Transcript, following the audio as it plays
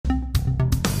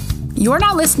you're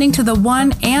now listening to the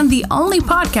one and the only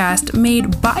podcast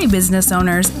made by business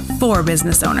owners for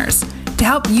business owners to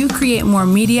help you create more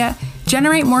media,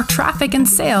 generate more traffic and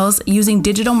sales using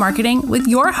digital marketing with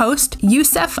your host,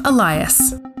 Yousif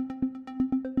Alias.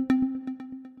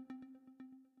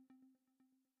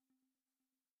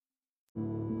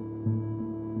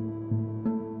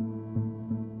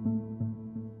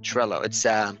 Trello.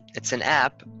 It's an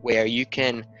app where you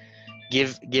can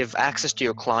give access to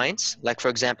your clients. Like for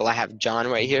example, I have John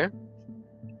right here.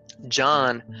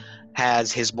 John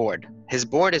has his board. His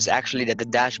board is actually the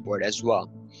dashboard as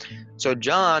well. So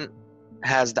John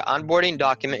has the onboarding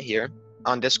document here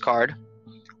on this card.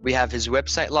 We have his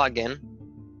website login.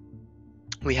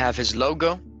 We have his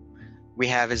logo. We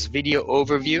have his video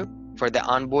overview for the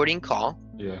onboarding call.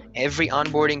 Yeah. Every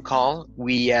onboarding call,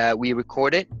 we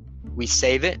record it. We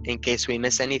save it in case we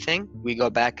miss anything. We go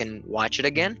back and watch it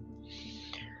again.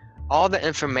 All the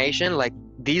information, like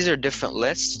these are different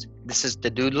lists. This is the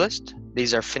dude list.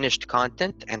 These are finished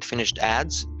content and finished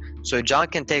ads. So John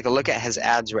can take a look at his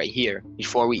ads right here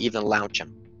before we even launch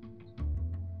them.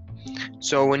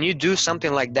 So when you do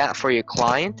something like that for your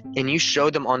client and you show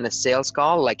them on the sales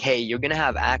call, like, hey, you're gonna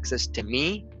have access to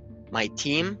me, my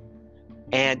team,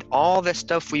 and all the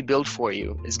stuff we build for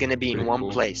you is gonna be in one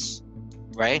place,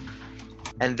 right?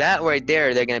 And that right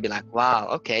there, they're gonna be like, wow,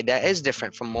 okay, that is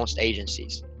different from most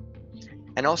agencies.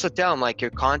 And also tell them like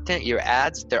your content, your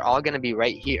ads, they're all gonna be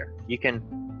right here. You can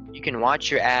watch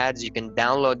your ads, you can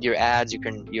download your ads,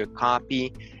 your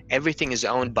copy, everything is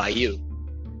owned by you.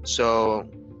 So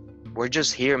we're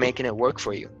just here making it work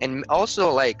for you. And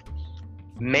also like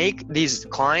make these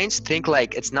clients think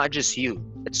like it's not just you,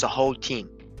 it's a whole team,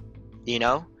 you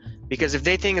know? Because if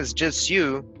they think it's just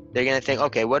you, they're gonna think,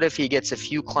 okay, what if he gets a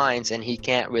few clients and he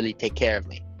can't really take care of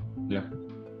me? Yeah.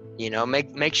 You know,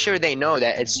 make sure they know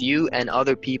that it's you and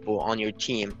other people on your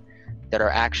team that are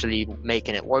actually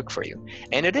making it work for you.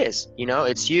 And it is, you know,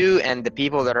 it's you and the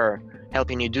people that are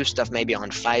helping you do stuff maybe on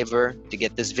Fiverr to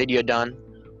get this video done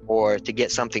or to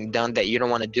get something done that you don't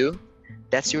want to do.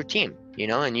 That's your team, you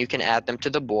know, and you can add them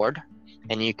to the board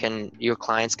and your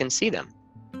clients can see them.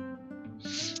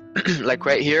 Like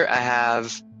right here, I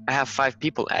have 5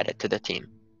 people added to the team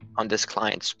on this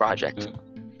client's project. Yeah.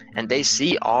 And they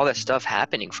see all the stuff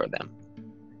happening for them.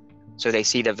 So they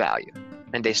see the value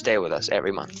and they stay with us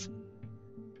every month.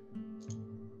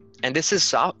 And this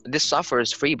software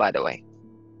is free, by the way.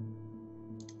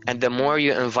 And the more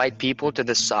you invite people to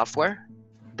this software,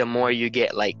 the more you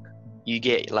get like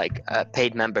a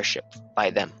paid membership by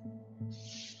them.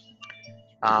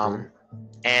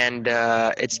 And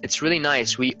it's really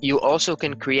nice. You also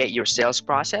can create your sales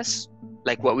process,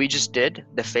 like what we just did,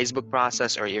 the Facebook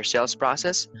process or your sales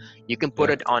process. You can put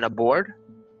it on a board,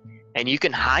 and you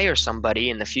can hire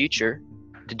somebody in the future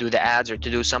to do the ads or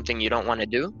to do something you don't want to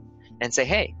do, and say,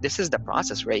 hey, this is the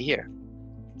process right here,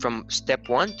 from step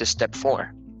 1 to step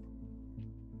 4.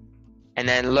 And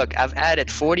then look, I've added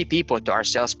 40 people to our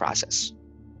sales process,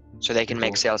 so they can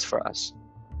make sales for us.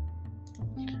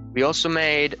 We also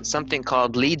made something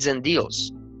called leads and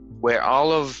deals, where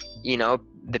all of, you know,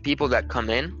 the people that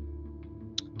come in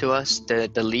to us,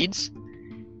 the leads,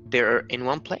 they're in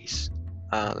one place.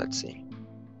 Let's see,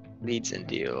 leads and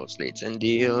deals.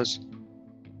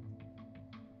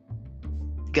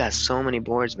 Got so many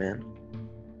boards, man.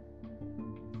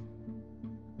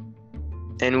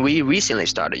 And we recently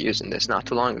started using this not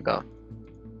too long ago,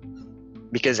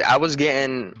 because I was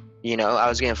getting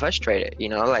frustrated, you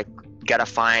know, like gotta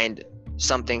find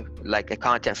something like a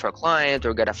content for a client,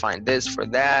 or gotta find this for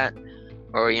that,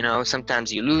 or, you know,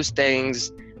 sometimes you lose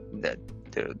things, the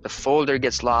folder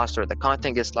gets lost or the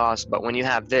content gets lost. But when you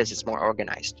have this, it's more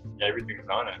organized. Yeah, everything's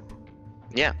on it.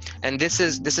 Yeah, and this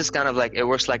is kind of like, it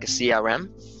works like a CRM.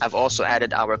 I've also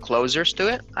added our closers to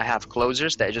it. I have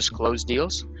closers that just close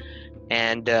deals,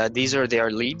 and these are their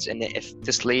leads. And if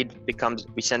this lead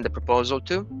we send the proposal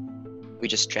to, we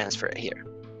just transfer it here.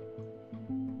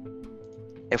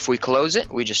 If we close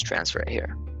it, we just transfer it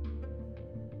here.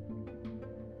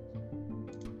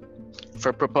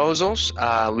 For proposals,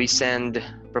 we send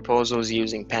proposals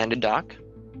using PandaDoc.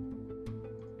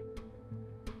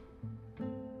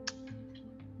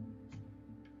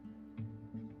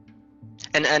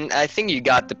 And I think you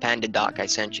got the PandaDoc I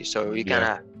sent you, so you kind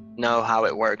of know how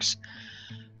it works.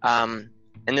 In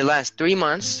the last 3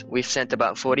 months, we've sent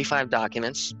about 45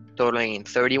 documents, totaling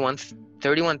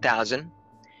 31,000,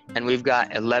 and we've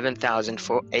got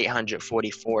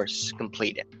 11,844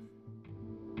 completed.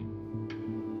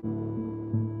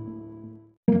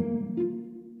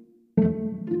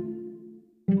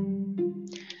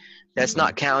 That's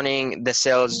not counting the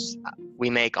sales we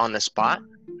make on the spot,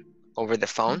 over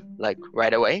the phone, like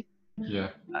right away. Yeah.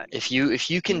 If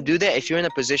you can do that, if you're in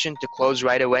a position to close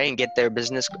right away and get their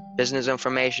business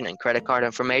information and credit card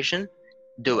information,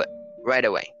 do it right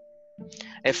away.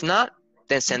 If not,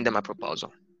 then send them a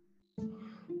proposal.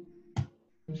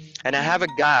 And I have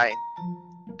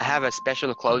a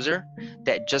special closer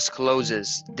that just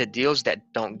closes the deals that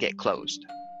don't get closed.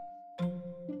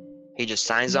 He just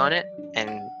signs on it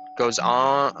and goes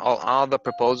on all the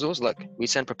proposals. Look, we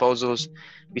sent proposals.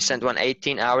 We sent one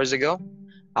 18 hours ago,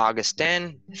 August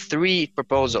 10, 3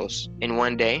 proposals in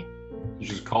one day. He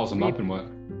just calls them up and what?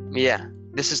 Yeah,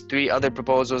 this is 3 other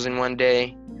proposals in one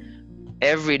day.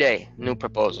 Every day, new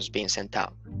proposals being sent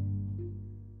out.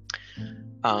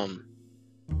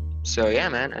 So yeah,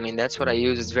 man, I mean, that's what I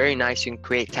use. It's very nice. You can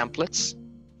create templates.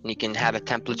 And you can have a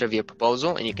template of your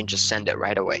proposal and you can just send it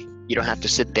right away. You don't have to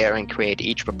sit there and create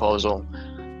each proposal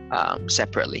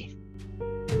separately.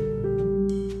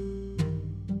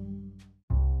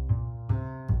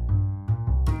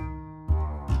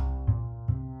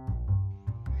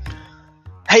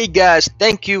 Hey guys,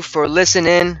 thank you for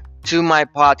listening to my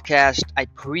podcast. I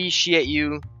appreciate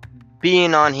you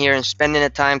being on here and spending the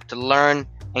time to learn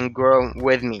and grow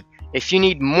with me. If you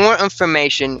need more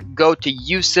information, go to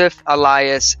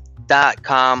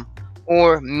yousifalias.com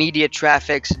or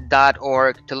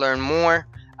mediatraffics.org to learn more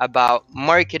about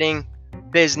marketing,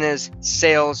 business,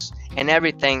 sales, and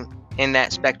everything in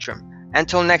that spectrum.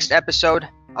 Until next episode,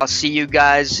 I'll see you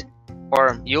guys,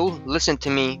 or you'll listen to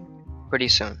me pretty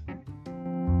soon.